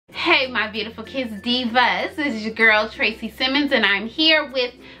my beautiful kids divas. This is your girl Traycee Simmons, and I'm here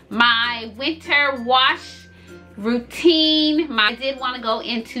with my winter wash routine. I did want to go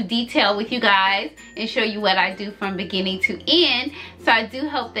into detail with you guys and show you what I do from beginning to end, so I do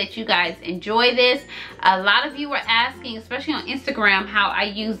hope that you guys enjoy this. A lot of you were asking, especially on Instagram, how I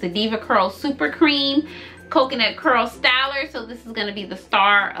use the Diva Curl Super Cream Coconut Curl Styler. So this is going to be the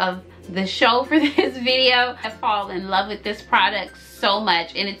star of the show for this video. I fall in love with this product so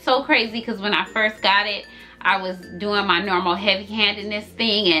much, and it's so crazy because when I first got it, I was doing my normal heavy-handedness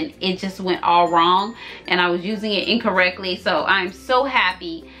thing and it just went all wrong and I was using it incorrectly. So I'm so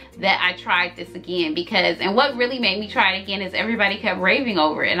happy that I tried this again, because, and what really made me try it again is everybody kept raving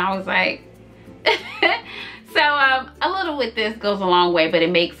over it and I was like so a little with this goes a long way, but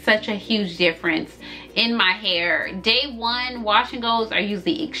it makes such a huge difference in my hair. Day one wash and goes are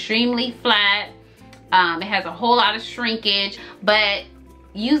usually extremely flat. It has a whole lot of shrinkage, but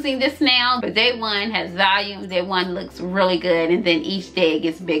using this now, but day one has volume. Day one looks really good, and then each day it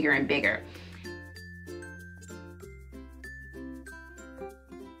gets bigger and bigger.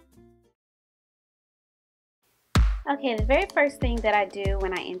 Okay, the very first thing that I do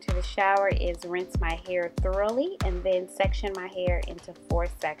when I enter the shower is rinse my hair thoroughly and then section my hair into 4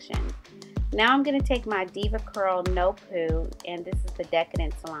 sections. Now I'm going to take my Diva Curl No Poo, and this is the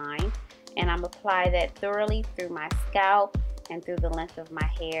Decadence line, and I'm apply that thoroughly through my scalp and through the length of my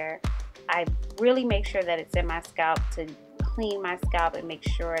hair. I really make sure that it's in my scalp to clean my scalp and make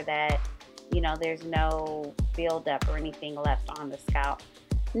sure that, you know, there's no buildup or anything left on the scalp.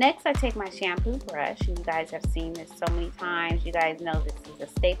 Next, I take my shampoo brush, and you guys have seen this so many times. You guys know this is a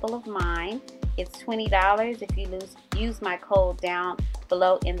staple of mine. It's $20 if you use my code down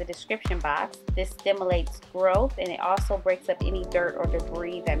below in the description box. This stimulates growth, and it also breaks up any dirt or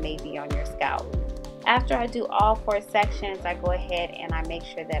debris that may be on your scalp. After I do all 4 sections, I go ahead and I make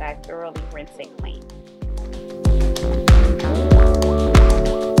sure that I thoroughly rinse it clean.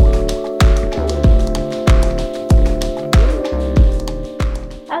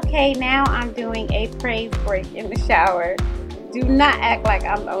 Okay, now I'm doing a praise break in the shower. Do not act like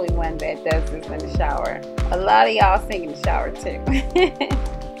I'm the only one that does this in the shower. A lot of y'all sing in the shower too.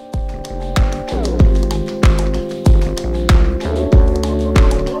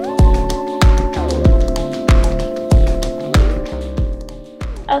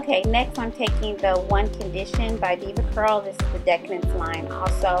 Okay, next I'm taking the One Condition by Diva Curl. This is the Decadence line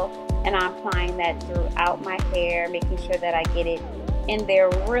also, and I'm applying that throughout my hair, making sure that I get it in there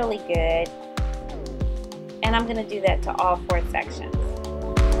really good. And I'm going to do that to all 4 sections.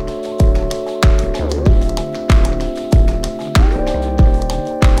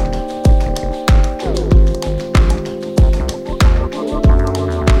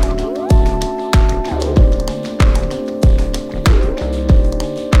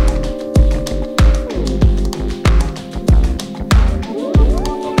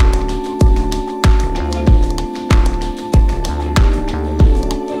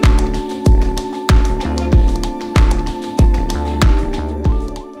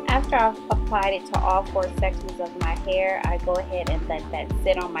 I've applied it to all 4 sections of my hair, I go ahead and let that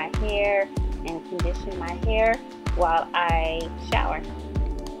sit on my hair and condition my hair while I shower.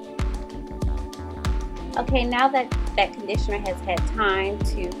 Okay, now that that conditioner has had time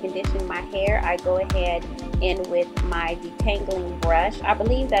to condition my hair, I go ahead in with my detangling brush. I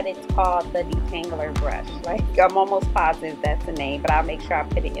believe that it's called the detangler brush. Like, I'm almost positive that's the name, but I'll make sure I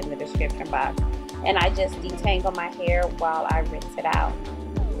put it in the description box. And I just detangle my hair while I rinse it out.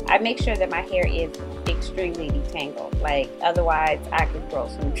 I make sure that my hair is extremely detangled, like otherwise I could grow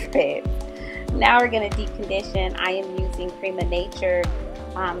some dreads. Now we're going to deep condition. I am using Cream of Nature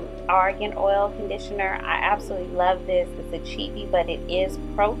Argan Oil Conditioner. I absolutely love this. It's a cheapie, but it is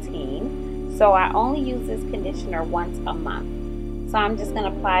protein. So I only use this conditioner once a month. So I'm just going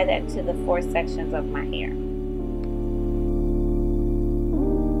to apply that to the 4 sections of my hair.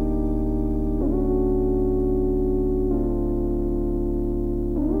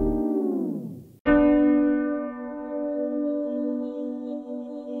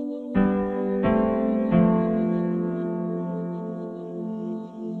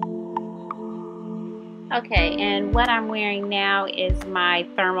 Okay, and what I'm wearing now is my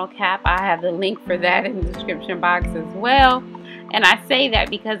thermal cap. I have the link for that in the description box as well. And I say that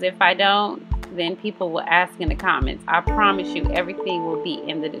because if I don't, then people will ask in the comments. I promise you everything will be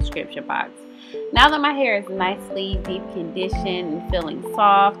in the description box. Now that my hair is nicely deep conditioned and feeling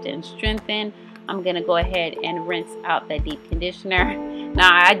soft and strengthened, I'm going to go ahead and rinse out that deep conditioner. Now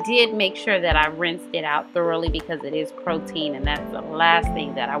I did make sure that I rinsed it out thoroughly because it is protein, and that's the last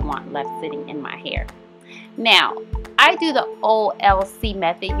thing that I want left sitting in my hair. Now I do the OLC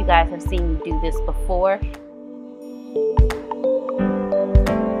method. You guys have seen me do this before.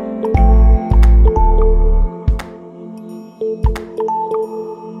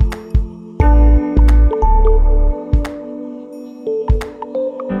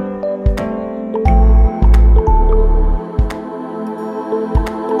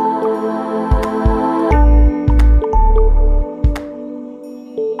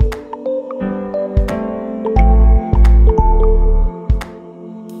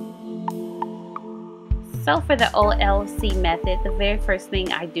 So for the OLC method, the very first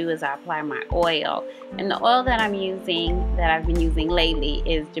thing I do is I apply my oil. And the oil that I'm using, that I've been using lately,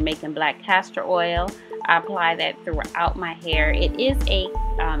 is Jamaican black castor oil. I apply that throughout my hair. It is a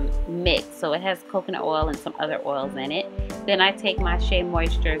mix, so it has coconut oil and some other oils in it. Then I take my Shea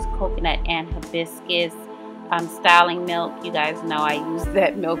Moisture's coconut and hibiscus styling milk. You guys know I use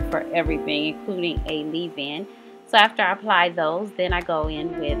that milk for everything, including a leave-in. So after I apply those, then I go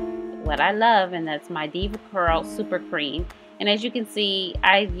in with what I love, and that's my Diva Curl Super Cream. And as you can see,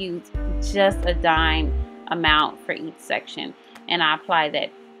 I use just a dime amount for each section, and I apply that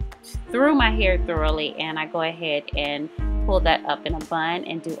through my hair thoroughly, and I go ahead and pull that up in a bun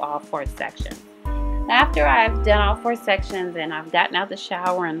and do all 4 sections. After I've done all 4 sections and I've gotten out the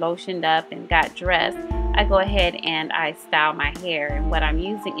shower and lotioned up and got dressed, I go ahead and I style my hair. And what I'm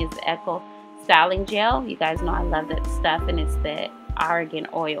using is the Echo styling gel. You guys know I love that stuff, and it's the argan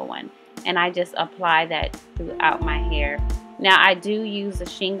oil one, and I just apply that throughout my hair. Now I do use the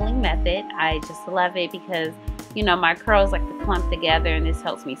shingling method. I just love it because, you know, my curls like to clump together, and this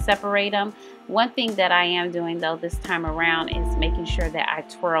helps me separate them. One thing that I am doing though this time around is making sure that I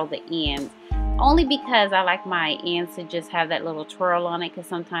twirl the ends, only because I like my ends to just have that little twirl on it, because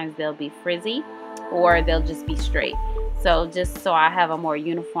sometimes they'll be frizzy or they'll just be straight. So just so I have a more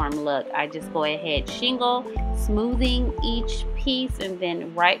uniform look, I just go ahead shingle, smoothing each piece, and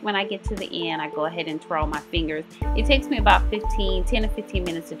then right when I get to the end, I go ahead and twirl my fingers. It takes me about 10 to 15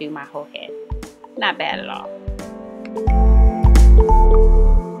 minutes to do my whole head. Not bad at all.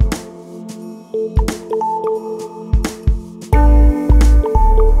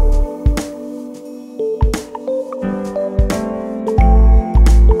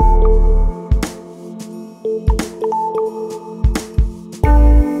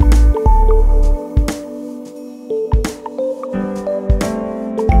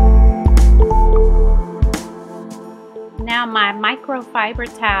 Now my microfiber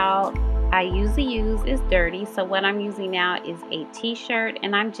towel I usually use is dirty, so what I'm using now is a t-shirt,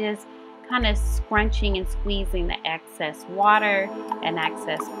 and I'm just kind of scrunching and squeezing the excess water and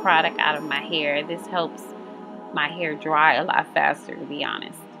excess product out of my hair. This helps my hair dry a lot faster, to be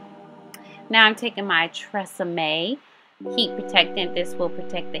honest. Now I'm taking my Traycee heat protectant. This will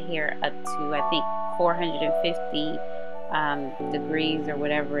protect the hair up to, I think, 450 degrees or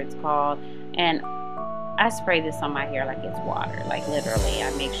whatever it's called, and I spray this on my hair like it's water. Like literally,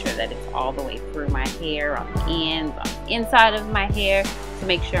 I make sure that it's all the way through my hair, on the ends, on the inside of my hair, to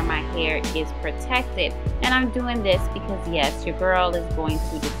make sure my hair is protected. And I'm doing this because yes, your girl is going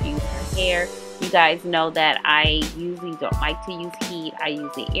to diffuse her hair. You guys know that I usually don't like to use heat. I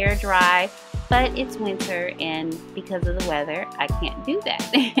usually air dry, but it's winter, and because of the weather, I can't do that.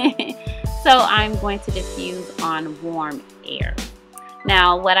 So I'm going to diffuse on warm air.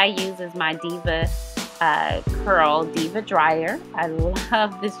 Now what I use is my Diva Curl Diva dryer. I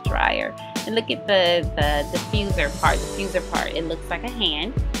love this dryer, and look at the diffuser part. It looks like a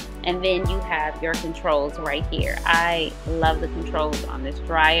hand, and then you have your controls right here. I love the controls on this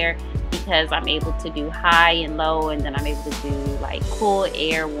dryer because I'm able to do high and low, and then I'm able to do like cool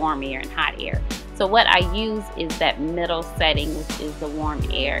air, warm air, and hot air. So what I use is that middle setting, which is the warm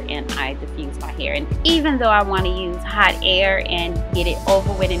air, and I diffuse my hair. And even though I want to use hot air and get it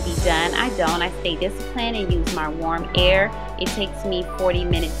over with and be done, I don't. I stay disciplined and use my warm air. It takes me 40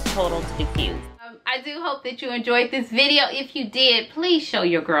 minutes total to diffuse. I do hope that you enjoyed this video. If you did, please show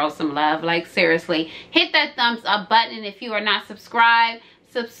your girl some love. Like seriously, hit that thumbs up button. And if you are not subscribed,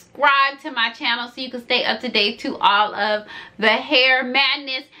 subscribe to my channel so you can stay up to date to all of the hair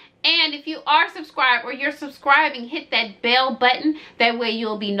madness. And if you are subscribed or you're subscribing, hit that bell button. That way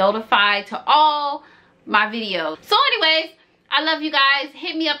you'll be notified to all my videos. So anyways, I love you guys.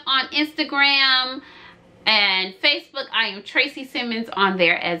 Hit me up on Instagram and Facebook. I am Traycee Simmons on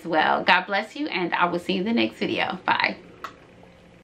there as well. God bless you, and I will see you in the next video. Bye.